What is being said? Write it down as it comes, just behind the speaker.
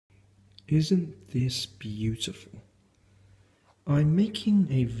Isn't this beautiful? I'm making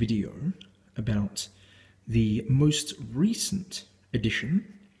a video about the most recent addition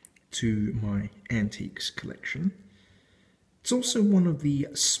to my antiques collection. It's also one of the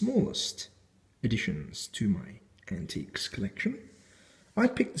smallest additions to my antiques collection. I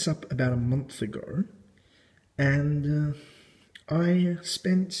picked this up about a month ago, and I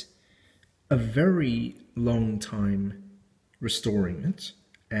spent a very long time restoring it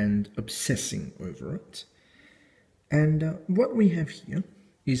and obsessing over it. And what we have here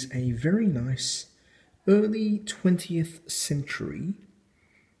is a very nice early 20th century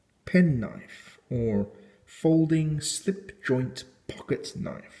penknife or folding slip joint pocket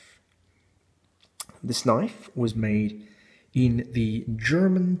knife. This knife was made in the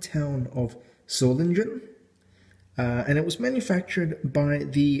German town of Solingen, and it was manufactured by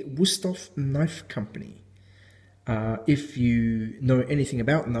the Wusthof Knife Company. If you know anything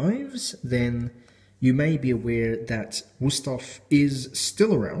about knives, then you may be aware that Wusthof is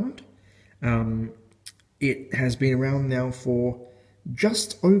still around. It has been around now for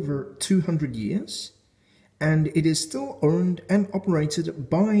just over 200 years, and it is still owned and operated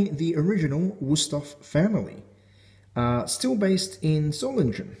by the original Wusthof family, still based in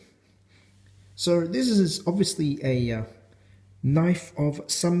Solingen. So this is obviously a knife of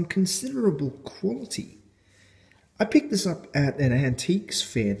some considerable quality. I picked this up at an antiques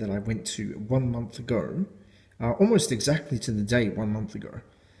fair that I went to 1 month ago, almost exactly to the day 1 month ago,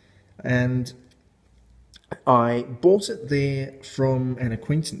 and I bought it there from an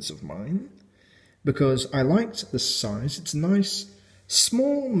acquaintance of mine because I liked the size. It's a nice,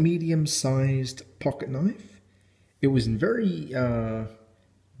 small, medium-sized pocket knife. It was in very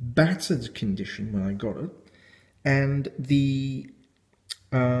battered condition when I got it, and the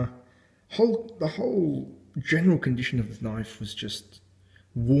whole general condition of the knife was just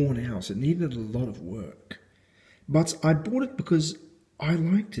worn out. It needed a lot of work. But I bought it because I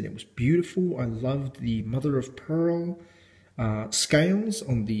liked it. It was beautiful. I loved the mother of pearl scales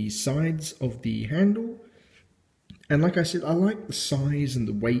on the sides of the handle. And like I said, I like the size and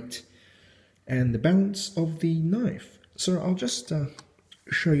the weight and the balance of the knife. So I'll just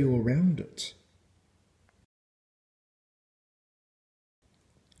show you around it.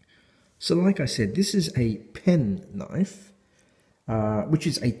 So like I said, this is a pen knife, which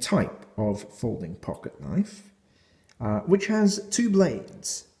is a type of folding pocket knife, which has two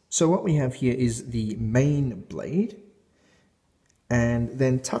blades. So what we have here is the main blade, and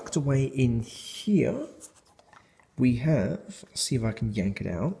then tucked away in here, we have, let's see if I can yank it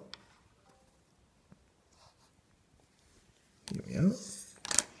out. Here we are.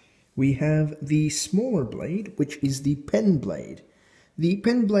 We have the smaller blade, which is the pen blade. The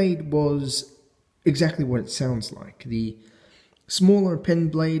pen blade was exactly what it sounds like. The smaller pen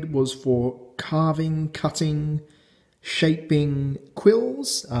blade was for carving, cutting, shaping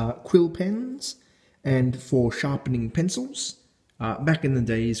quills, quill pens, and for sharpening pencils, back in the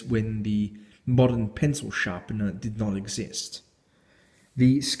days when the modern pencil sharpener did not exist.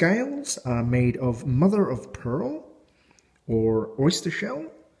 The scales are made of mother of pearl, or oyster shell,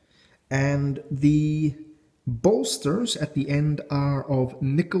 and the bolsters at the end are of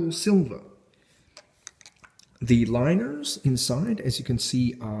nickel silver. The liners inside, as you can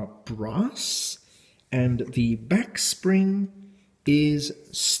see, are brass, and the back spring is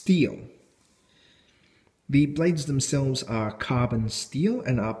steel. The blades themselves are carbon steel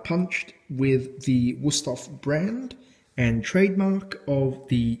and are punched with the Wusthof brand and trademark of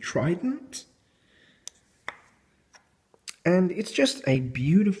the trident. And it's just a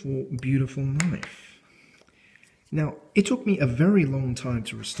beautiful, beautiful knife. Now, it took me a very long time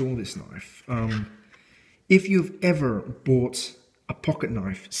to restore this knife. If you've ever bought a pocket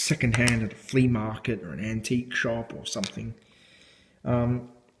knife secondhand at a flea market or an antique shop or something,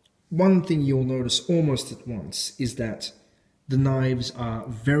 one thing you'll notice almost at once is that the knives are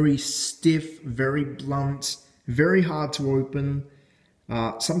very stiff, very blunt, very hard to open,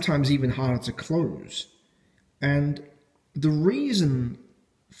 sometimes even harder to close. And the reason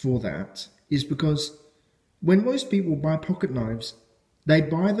for that is because when most people buy pocket knives, they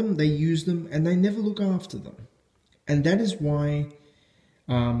buy them, they use them, and they never look after them. And that is why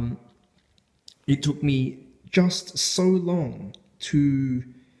it took me just so long to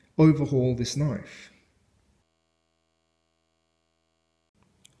overhaul this knife.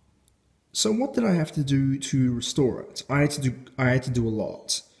 So what did I have to do to restore it? I had to do a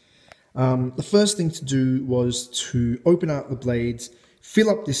lot. The first thing to do was to open out the blades,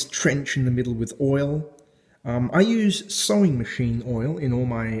 fill up this trench in the middle with oil. I use sewing machine oil in all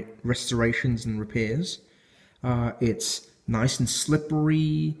my restorations and repairs. It's nice and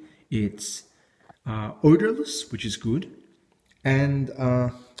slippery, It's odorless, which is good, and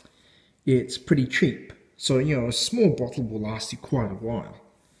it's pretty cheap. So, you know, a small bottle will last you quite a while.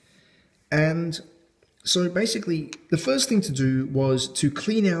 And so basically, the first thing to do was to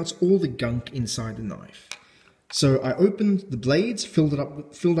clean out all the gunk inside the knife. So I opened the blades, filled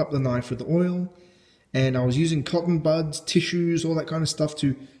up the knife with oil, and I was using cotton buds, tissues, all that kind of stuff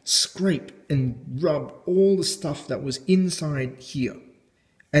to scrape and rub all the stuff that was inside here.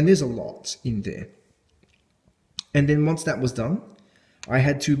 And there's a lot in there. And then once that was done, I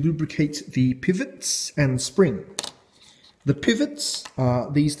had to lubricate the pivots and spring. The pivots are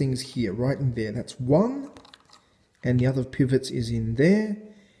these things here, right in there. That's one, and the other pivot is in there.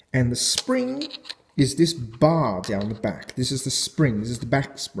 And the spring is this bar down the back. This is the spring, this is the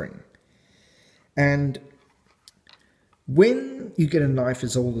back spring. And when you get a knife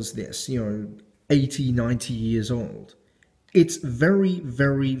as old as this, you know, 80, 90 years old, it's very,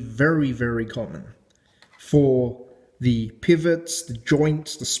 very, very, very common for the pivots, the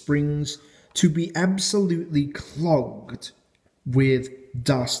joints, the springs to be absolutely clogged with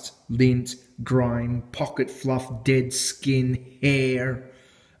dust, lint, grime, pocket fluff, dead skin, hair,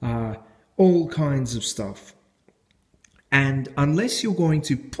 all kinds of stuff. And unless you're going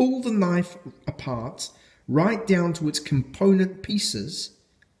to pull the knife apart right down to its component pieces,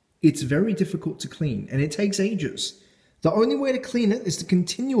 it's very difficult to clean, and it takes ages. The only way to clean it is to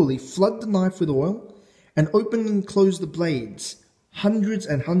continually flood the knife with oil and open and close the blades hundreds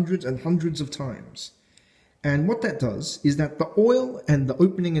and hundreds and hundreds of times. And what that does is that the oil and the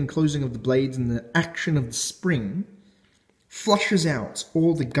opening and closing of the blades and the action of the spring flushes out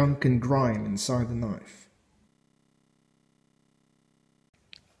all the gunk and grime inside the knife.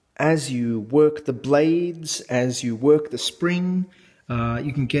 As you work the blades, as you work the spring,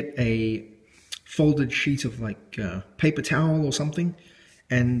 you can get a folded sheet of like paper towel or something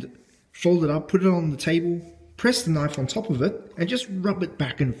and fold it up, put it on the table, press the knife on top of it, and just rub it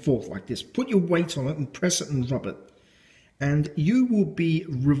back and forth like this. Put your weight on it and press it and rub it. And you will be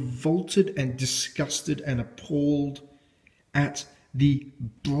revolted and disgusted and appalled at the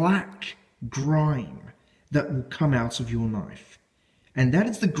black grime that will come out of your knife. And that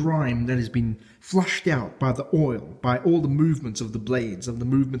is the grime that has been flushed out by the oil, by all the movements of the blades, of the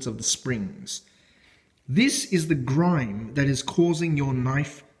movements of the springs. This is the grime that is causing your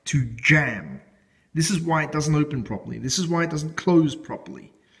knife to jam. This is why it doesn't open properly. This is why it doesn't close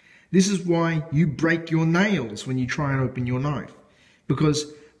properly. This is why you break your nails when you try and open your knife.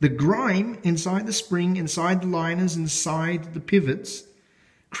 Because the grime inside the spring, inside the liners, inside the pivots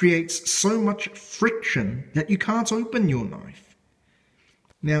creates so much friction that you can't open your knife.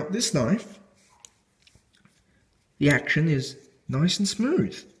 Now, this knife, the action is nice and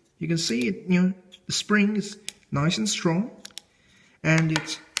smooth. You can see it, you know, the spring is nice and strong, and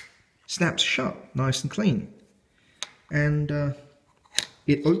it snaps shut, nice and clean. And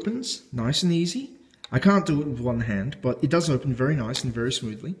it opens nice and easy. I can't do it with one hand, but it does open very nice and very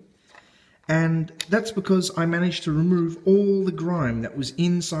smoothly. And that's because I managed to remove all the grime that was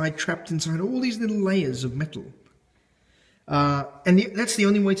inside, trapped inside all these little layers of metal. That's the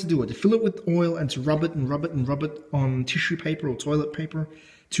only way to do it, to fill it with oil and to rub it and rub it and rub it on tissue paper or toilet paper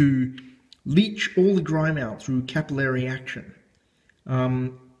to leach all the grime out through capillary action.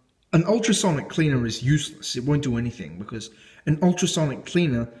 An ultrasonic cleaner is useless. It won't do anything because an ultrasonic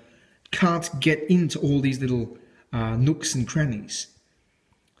cleaner can't get into all these little nooks and crannies.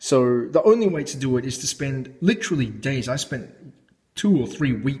 So the only way to do it is to spend literally days. I spent 2 or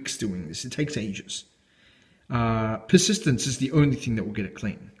 3 weeks doing this. It takes ages. Persistence is the only thing that will get it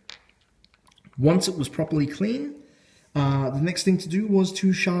clean. Once it was properly clean, the next thing to do was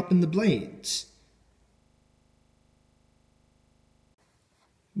to sharpen the blades.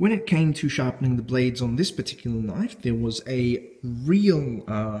 When it came to sharpening the blades on this particular knife, there was a real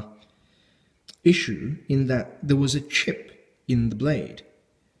issue in that there was a chip in the blade.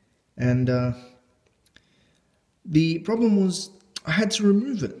 And the problem was I had to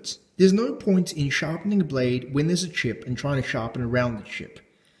remove it. There's no point in sharpening a blade when there's a chip and trying to sharpen around the chip,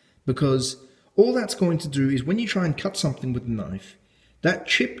 because all that's going to do is when you try and cut something with the knife, that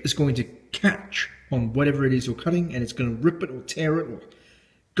chip is going to catch on whatever it is you're cutting and it's going to rip it or tear it, or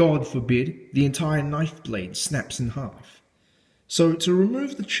God forbid, the entire knife blade snaps in half. So to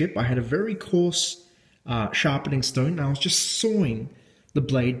remove the chip, I had a very coarse sharpening stone, and I was just sawing the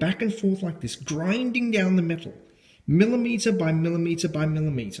blade back and forth like this, grinding down the metal, millimeter by millimeter by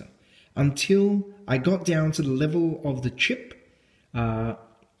millimeter, until I got down to the level of the chip,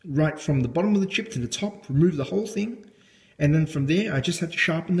 right from the bottom of the chip to the top, remove the whole thing, and then from there I just had to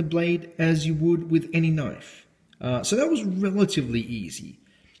sharpen the blade as you would with any knife. So that was relatively easy.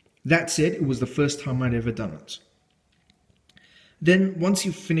 That said, it was the first time I'd ever done it. Then once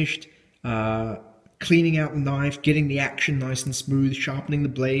you've finished cleaning out the knife, getting the action nice and smooth, sharpening the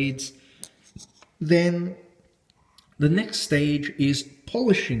blades, then the next stage is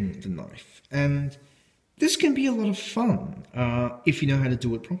polishing the knife. And this can be a lot of fun if you know how to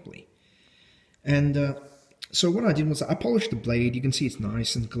do it properly. And so what I did was I polished the blade. You can see it's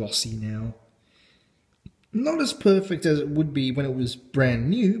nice and glossy now. Not as perfect as it would be when it was brand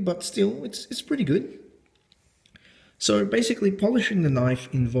new, but still, it's pretty good. So basically, polishing the knife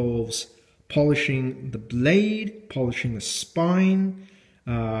involves polishing the blade, polishing the spine,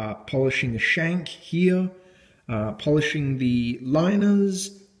 polishing the shank here, polishing the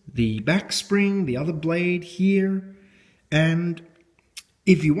liners, the back spring, the other blade here, and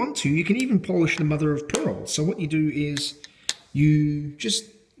if you want to, you can even polish the mother of pearl. So what you do is you just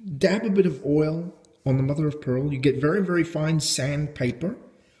dab a bit of oil on the mother of pearl. You get very, very fine sandpaper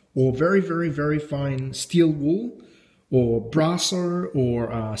or very, very, very fine steel wool or brasso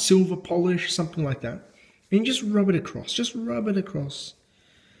or silver polish, something like that. And you just rub it across,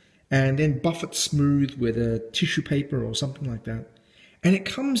 and then buff it smooth with a tissue paper or something like that. And it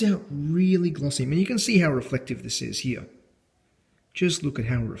comes out really glossy. I mean, you can see how reflective this is here. Just look at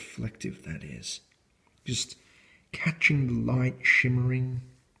how reflective that is. Just catching the light, shimmering.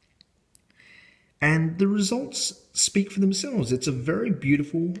 And the results speak for themselves. It's a very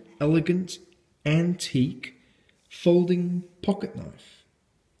beautiful, elegant, antique folding pocket knife.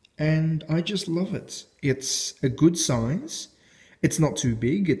 And I just love it. It's a good size. It's not too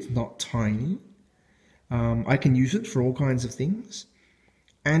big. It's not tiny. I can use it for all kinds of things.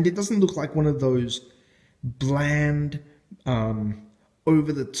 And it doesn't look like one of those bland,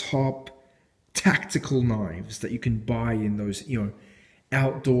 over-the-top tactical knives that you can buy in those,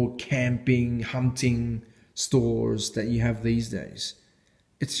 outdoor camping, hunting stores that you have these days.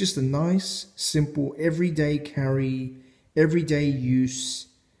 It's just a nice, simple, everyday carry, everyday use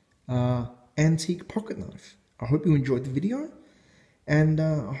antique pocket knife. I hope you enjoyed the video, and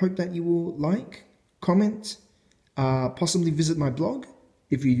I hope that you will like, comment, possibly visit my blog.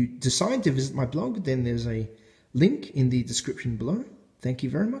 If you decide to visit my blog, then there's a link in the description below. Thank you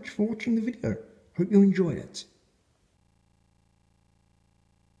very much for watching the video. Hope you enjoyed it.